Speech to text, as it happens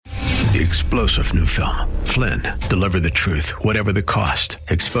The explosive new film, Flynn, deliver the truth, whatever the cost,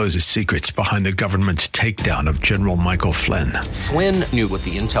 exposes secrets behind the government's takedown of General Michael Flynn. Flynn knew what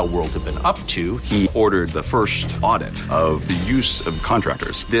the intel world had been up to. He ordered the first audit of the use of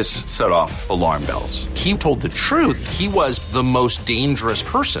contractors. This set off alarm bells. He told the truth. He was the most dangerous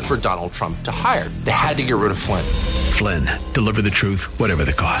person for Donald Trump to hire. They had to get rid of Flynn. Flynn, deliver the truth, whatever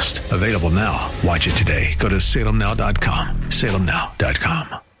the cost. Available now. Watch it today. Go to salemnow.com.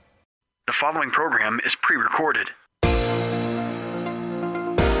 salemnow.com. The following program is pre-recorded.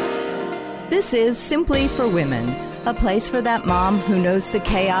 This is Simply for Women, a place for that mom who knows the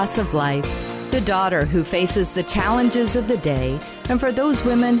chaos of life, the daughter who faces the challenges of the day, and for those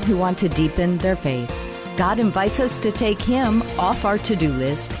women who want to deepen their faith. God invites us to take Him off our to-do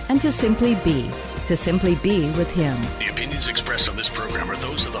list and to simply be with Him. The opinions expressed on this program are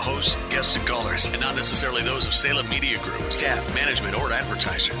those of the hosts, guests, and callers, and not necessarily those of Salem Media Group, staff, management, or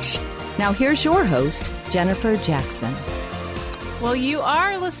advertisers. Now here's your host, Jennifer Jackson. Well, you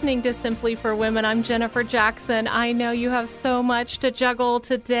are listening to Simply for Women. I'm Jennifer Jackson. I know you have so much to juggle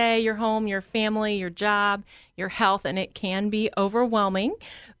today, your home, your family, your job, your health, and it can be overwhelming.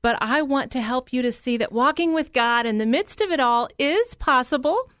 But I want to help you to see that walking with God in the midst of it all is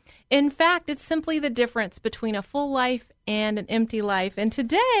possible. In fact, it's simply the difference between a full life and an empty life. And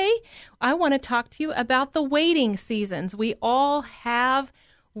today, I want to talk to you about the waiting seasons. We all have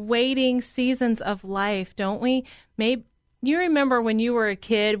waiting seasons of life, don't we? Maybe you remember when you were a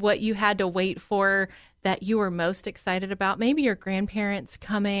kid what you had to wait for that you were most excited about? Maybe your grandparents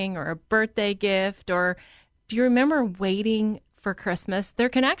coming or a birthday gift, or do you remember waiting for Christmas? There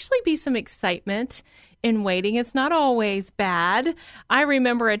can actually be some excitement in waiting. It's not always bad. I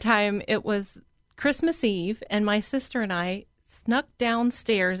remember a time it was Christmas Eve, and my sister and I snuck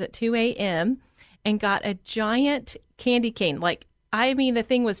downstairs at 2 a.m. and got a giant candy cane. The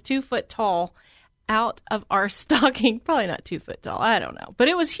thing was 2 foot tall out of our stocking. Probably not 2 foot tall. I don't know. But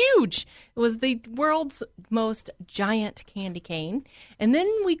it was huge. It was the world's most giant candy cane. And then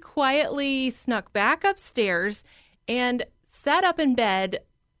we quietly snuck back upstairs and sat up in bed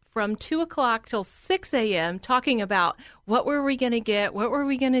from 2 o'clock till 6 a.m. talking about what were we going to get, what were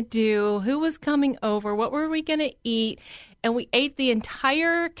we going to do, who was coming over, what were we going to eat. And we ate the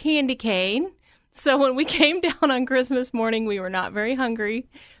entire candy cane. So when we came down on Christmas morning, we were not very hungry.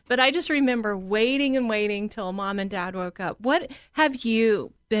 But I just remember waiting and waiting till Mom and Dad woke up. What have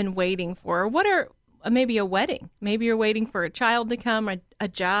you been waiting for? What are maybe a wedding? Maybe you're waiting for a child to come, a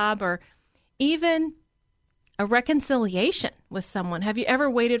job, or even a reconciliation with someone. Have you ever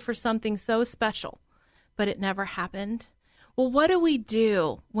waited for something so special, but it never happened? Well, what do we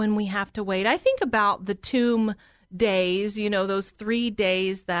do when we have to wait? I think about the tomb days, those 3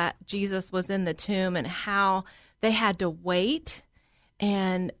 days that Jesus was in the tomb and how they had to wait,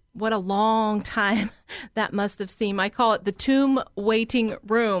 and what a long time that must have seemed. I call it the tomb waiting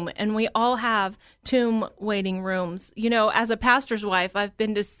room, and we all have tomb waiting rooms. As a pastor's wife, I've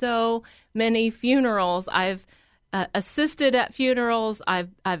been to so many funerals. I've assisted at funerals. I've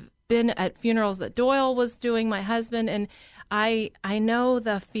been at funerals that Doyle was doing, my husband, and I know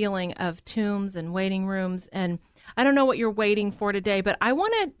the feeling of tombs and waiting rooms. And I don't know what you're waiting for today, but I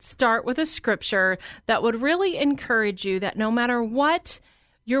want to start with a scripture that would really encourage you that no matter what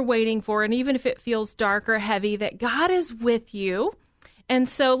you're waiting for, and even if it feels dark or heavy, that God is with you. And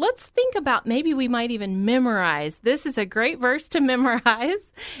so let's think about, maybe we might even memorize. This is a great verse to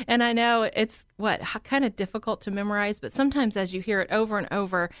memorize. And I know it's kind of difficult to memorize, but sometimes as you hear it over and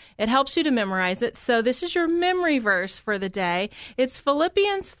over, it helps you to memorize it. So this is your memory verse for the day. It's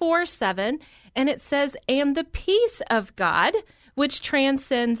Philippians 4:7, and it says, "And the peace of God, which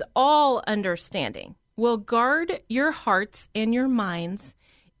transcends all understanding, will guard your hearts and your minds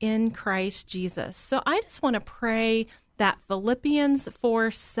in Christ Jesus." So I just want to pray that Philippians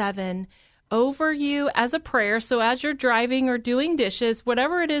 4:7 over you as a prayer. So as you're driving or doing dishes,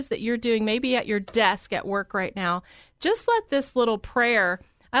 whatever it is that you're doing, maybe at your desk at work right now, just let this little prayer.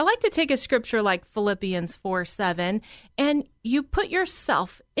 I like to take a scripture like Philippians 4:7, and you put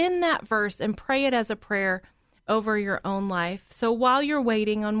yourself in that verse and pray it as a prayer over your own life. So while you're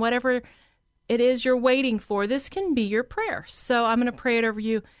waiting on whatever it is you're waiting for, this can be your prayer. So I'm going to pray it over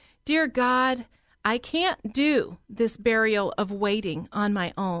you. Dear God, I can't do this burial of waiting on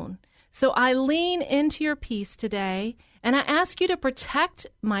my own. So I lean into your peace today, and I ask you to protect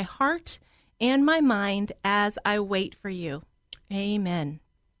my heart and my mind as I wait for you. Amen.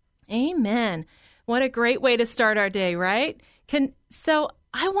 Amen. What a great way to start our day, right? So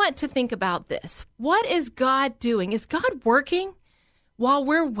I want to think about this. What is God doing? Is God working while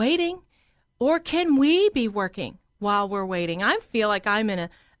we're waiting? Or can we be working while we're waiting? I feel like I'm in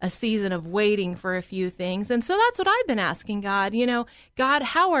a season of waiting for a few things. And so that's what I've been asking God, God,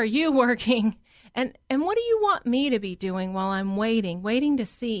 how are you working? And what do you want me to be doing while I'm waiting to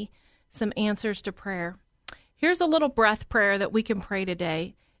see some answers to prayer? Here's a little breath prayer that we can pray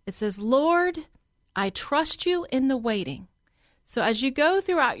today. It says, Lord, I trust you in the waiting. So as you go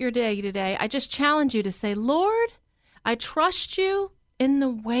throughout your day today, I just challenge you to say, Lord, I trust you in the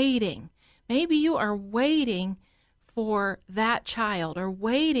waiting. Maybe you are waiting for that child or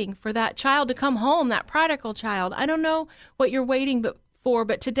waiting for that child to come home, that prodigal child. I don't know what you're waiting for,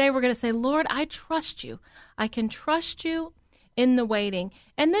 but today we're going to say, Lord, I trust you. I can trust you in the waiting.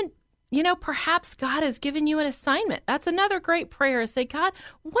 And then, perhaps God has given you an assignment. That's another great prayer. Say, God,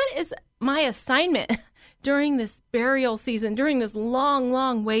 what is my assignment during this burial season, during this long,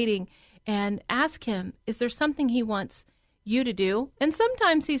 long waiting? And ask him, is there something he wants you to do? And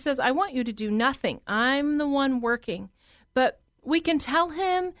sometimes he says, I want you to do nothing. I'm the one working. But we can tell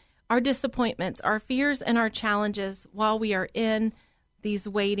him our disappointments, our fears, and our challenges while we are in these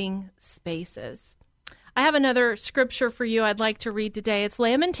waiting spaces. I have another scripture for you I'd like to read today. It's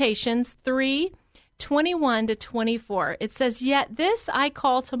Lamentations 3:21-24. It says, Yet this I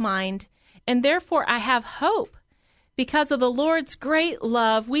call to mind, and therefore I have hope. Because of the Lord's great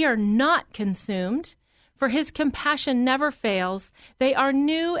love, we are not consumed, for his compassion never fails. They are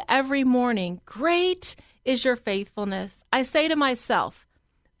new every morning. Great is your faithfulness. I say to myself,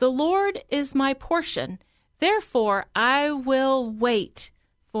 the Lord is my portion. Therefore, I will wait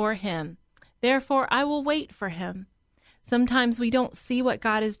for him. Therefore, I will wait for him. Sometimes we don't see what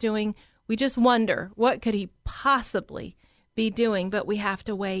God is doing. We just wonder, what could he possibly be doing? But we have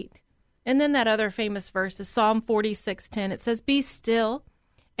to wait. And then that other famous verse is Psalm 46:10. It says, Be still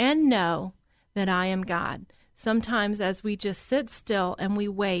and know that I am God. Sometimes as we just sit still and we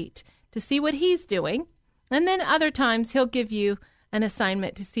wait to see what he's doing, and then other times he'll give you an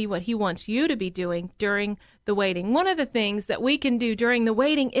assignment to see what he wants you to be doing during the waiting. One of the things that we can do during the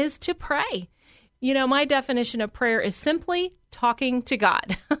waiting is to pray. My definition of prayer is simply talking to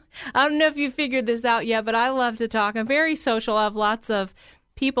God. I don't know if you figured this out yet, but I love to talk. I'm very social. I have lots of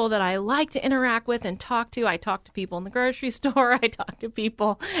people that I like to interact with and talk to. I talk to people in the grocery store. I talk to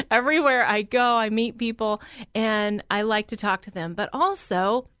people everywhere I go. I meet people, and I like to talk to them, but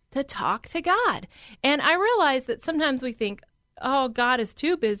also to talk to God. And I realize that sometimes we think, oh, God is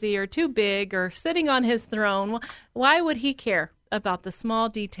too busy or too big or sitting on his throne. Why would he care about the small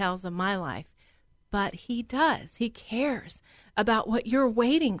details of my life? But he does. He cares about what you're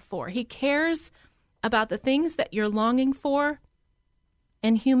waiting for. He cares about the things that you're longing for.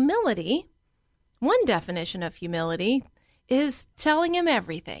 And humility, one definition of humility, is telling him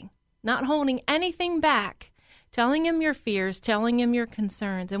everything, not holding anything back, telling him your fears, telling him your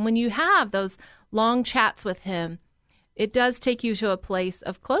concerns. And when you have those long chats with him, it does take you to a place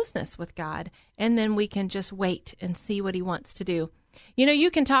of closeness with God, and then we can just wait and see what he wants to do. You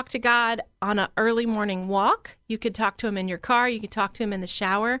can talk to God on an early morning walk. You could talk to him in your car. You could talk to him in the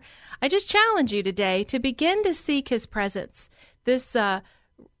shower. I just challenge you today to begin to seek his presence. This kind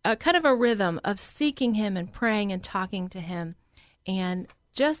of a rhythm of seeking him and praying and talking to him, and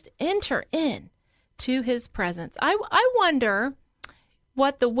just enter in to his presence. I wonder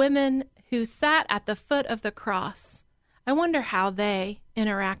what the women who sat at the foot of the cross, I wonder how they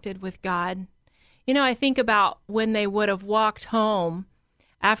interacted with God. I think about when they would have walked home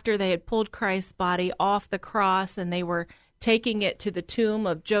after they had pulled Christ's body off the cross and they were taking it to the tomb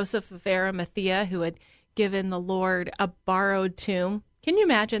of Joseph of Arimathea, who had given the Lord a borrowed tomb. Can you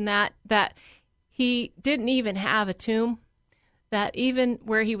imagine that he didn't even have a tomb, that even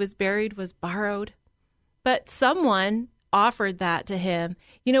where he was buried was borrowed? But someone offered that to him.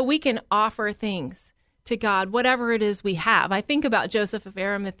 We can offer things to God, whatever it is we have. I think about Joseph of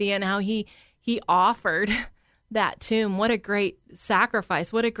Arimathea and how he offered that tomb. What a great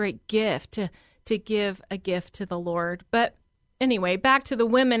sacrifice. What a great gift to give a gift to the Lord. But anyway, back to the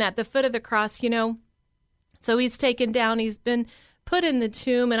women at the foot of the cross, So he's taken down, he's been put in the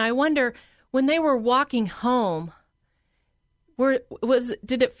tomb. And I wonder, when they were walking home,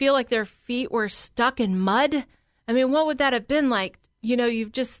 did it feel like their feet were stuck in mud? I mean, what would that have been like?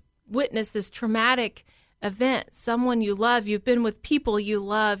 You've just witnessed this traumatic event, someone you love, you've been with people you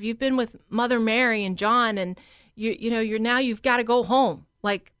love, you've been with Mother Mary and John, and you've got to go home.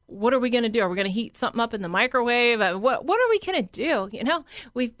 Like, what are we going to do? Are we going to heat something up in the microwave? What are we going to do?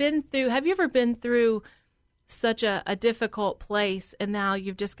 We've been through, have you ever been through such a difficult place, and now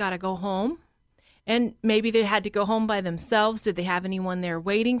you've just got to go home? And maybe they had to go home by themselves. Did they have anyone there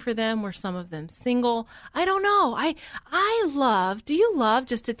waiting for them? Were some of them single? I don't know. Do you love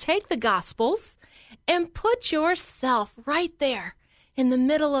just to take the Gospels and put yourself right there in the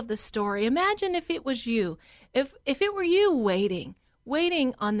middle of the story. Imagine if it was you, if it were you waiting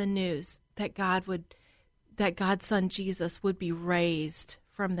on the news that God's son Jesus would be raised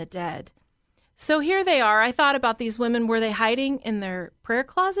from the dead. So here they are. I thought about these women. Were they hiding in their prayer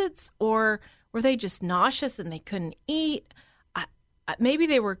closets, or were they just nauseous and they couldn't eat? Maybe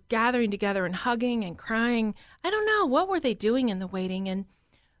they were gathering together and hugging and crying. I don't know. What were they doing in the waiting? And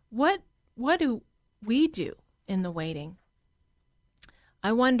what do we do in the waiting?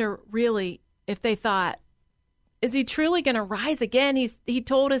 I wonder really if they thought, is he truly going to rise again? He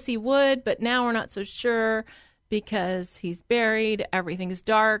told us he would, but now we're not so sure because he's buried. Everything's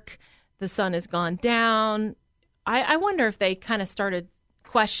dark. The sun has gone down. I wonder if they kind of started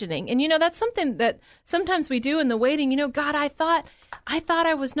questioning. And, that's something that sometimes we do in the waiting. God, I thought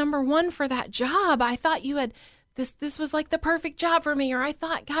I was number one for that job. I thought you had this was like the perfect job for me. Or I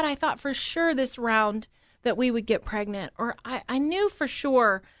thought for sure this round that we would get pregnant. Or I knew for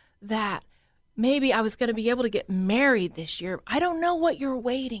sure that maybe I was going to be able to get married this year. I don't know what you're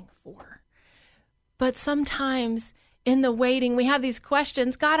waiting for. But sometimes in the waiting, we have these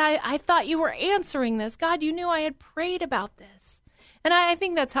questions. God, I thought you were answering this. God, you knew I had prayed about this. And I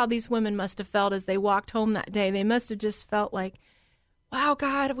think that's how these women must have felt as they walked home that day. They must have just felt like, wow,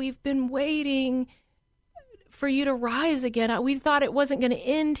 God, we've been waiting for you to rise again. We thought it wasn't going to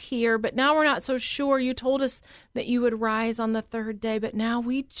end here, but now we're not so sure. You told us that you would rise on the third day, but now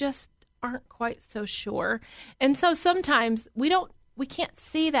we just aren't quite so sure. And so sometimes we can't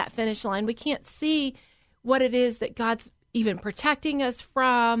see that finish line. We can't see what it is that God's even protecting us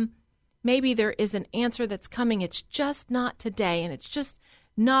from. Maybe there is an answer that's coming. It's just not today, and it's just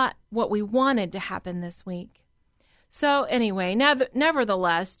not what we wanted to happen this week. So anyway,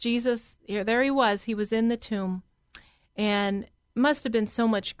 nevertheless, Jesus, there he was in the tomb, and must have been so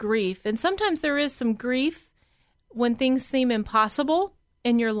much grief. And sometimes there is some grief when things seem impossible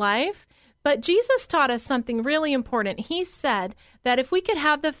in your life. But Jesus taught us something really important. He said that if we could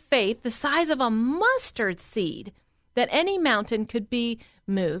have the faith the size of a mustard seed, that any mountain could be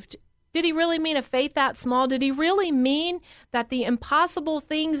moved. Did he really mean a faith that small? Did he really mean that the impossible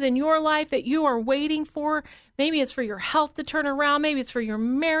things in your life that you are waiting for, maybe it's for your health to turn around, maybe it's for your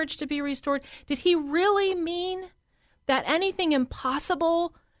marriage to be restored, did he really mean that anything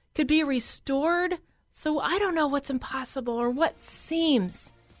impossible could be restored? So I don't know what's impossible or what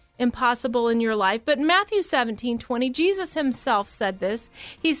seems impossible in your life. But in Matthew 17:20, Jesus himself said this.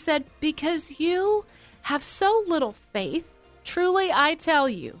 He said, because you have so little faith, truly I tell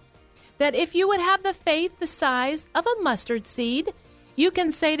you, that if you would have the faith the size of a mustard seed, you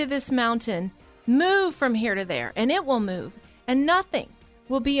can say to this mountain, move from here to there, and it will move, and nothing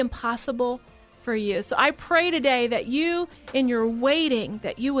will be impossible for you. So I pray today that you, in your waiting,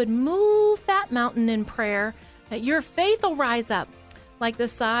 that you would move that mountain in prayer, that your faith will rise up like the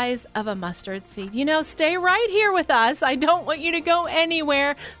size of a mustard seed. Stay right here with us. I don't want you to go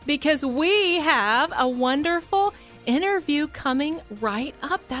anywhere because we have a wonderful interview coming right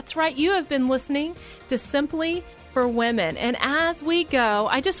up. That's right. You have been listening to Simply for Women. And as we go,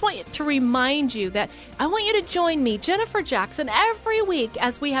 I just want to remind you that I want you to join me, Jennifer Jackson, every week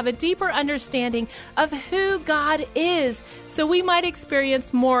as we have a deeper understanding of who God is, so we might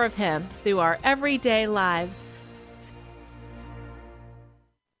experience more of him through our everyday lives.